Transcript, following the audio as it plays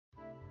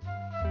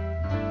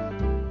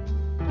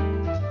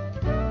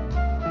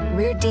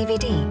rear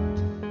DVD.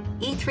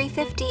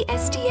 E-350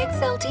 SD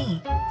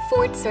XLT,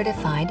 Ford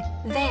certified,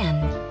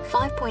 van,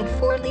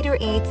 5.4-liter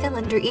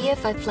 8-cylinder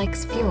EFI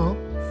flex fuel,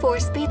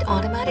 4-speed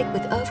automatic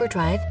with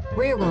overdrive,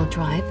 rear-wheel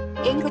drive,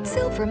 ingot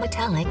silver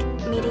metallic,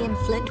 medium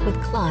flint with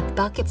cloth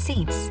bucket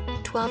seats,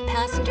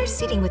 12-passenger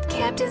seating with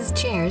captain's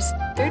chairs,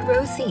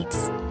 3rd-row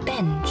seats,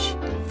 bench,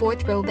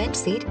 4th-row bench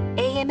seat,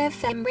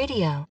 AM/FM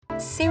radio,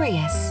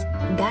 Sirius,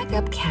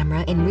 backup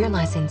camera in rear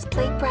license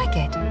plate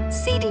bracket,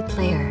 CD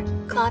player,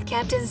 cloth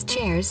captain's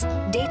chairs,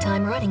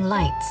 daytime running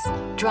lights,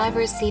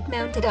 driver's seat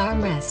mounted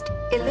armrest,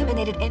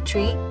 illuminated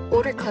entry,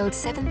 order code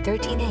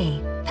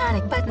 713A,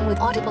 panic button with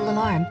audible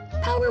alarm,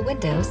 power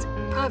windows,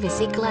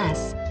 privacy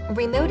glass,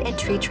 remote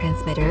entry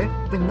transmitter,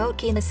 remote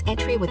keyless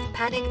entry with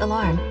panic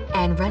alarm,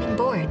 and running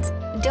boards.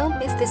 Don't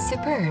miss this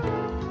superb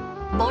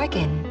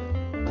bargain.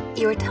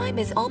 Your time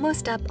is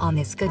almost up on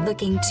this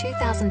good-looking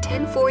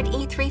 2010 Ford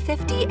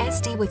E-350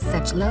 SD with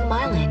such low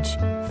mileage.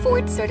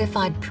 Ford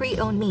certified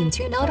pre-owned means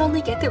you not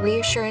only get the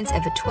reassurance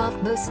of a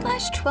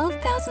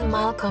 12,000-12,000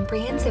 mile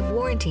comprehensive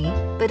warranty,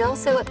 but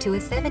also up to a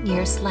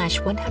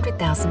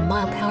 7-year/100,000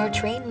 mile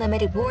powertrain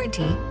limited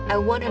warranty, a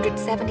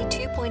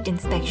 172-point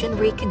inspection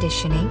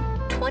reconditioning,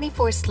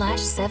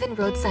 24/7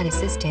 roadside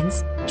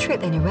assistance,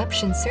 trip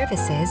interruption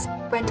services,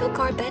 rental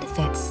car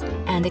benefits,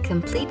 and a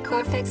complete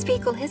Carfax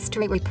vehicle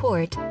history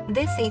report.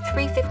 This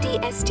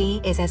E-350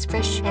 SD is as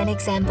fresh an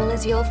example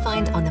as you'll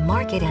find on the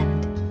market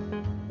and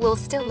will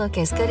still look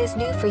as good as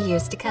new for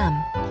years to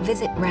come.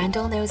 Visit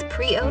Randall Noe's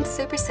Pre-Owned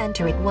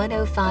Supercenter at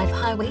 105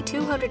 Highway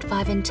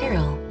 205 in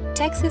Terrell,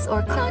 Texas,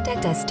 or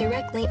contact us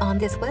directly on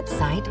this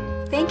website.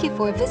 Thank you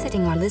for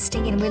visiting our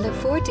listing, and we look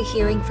forward to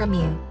hearing from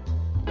you.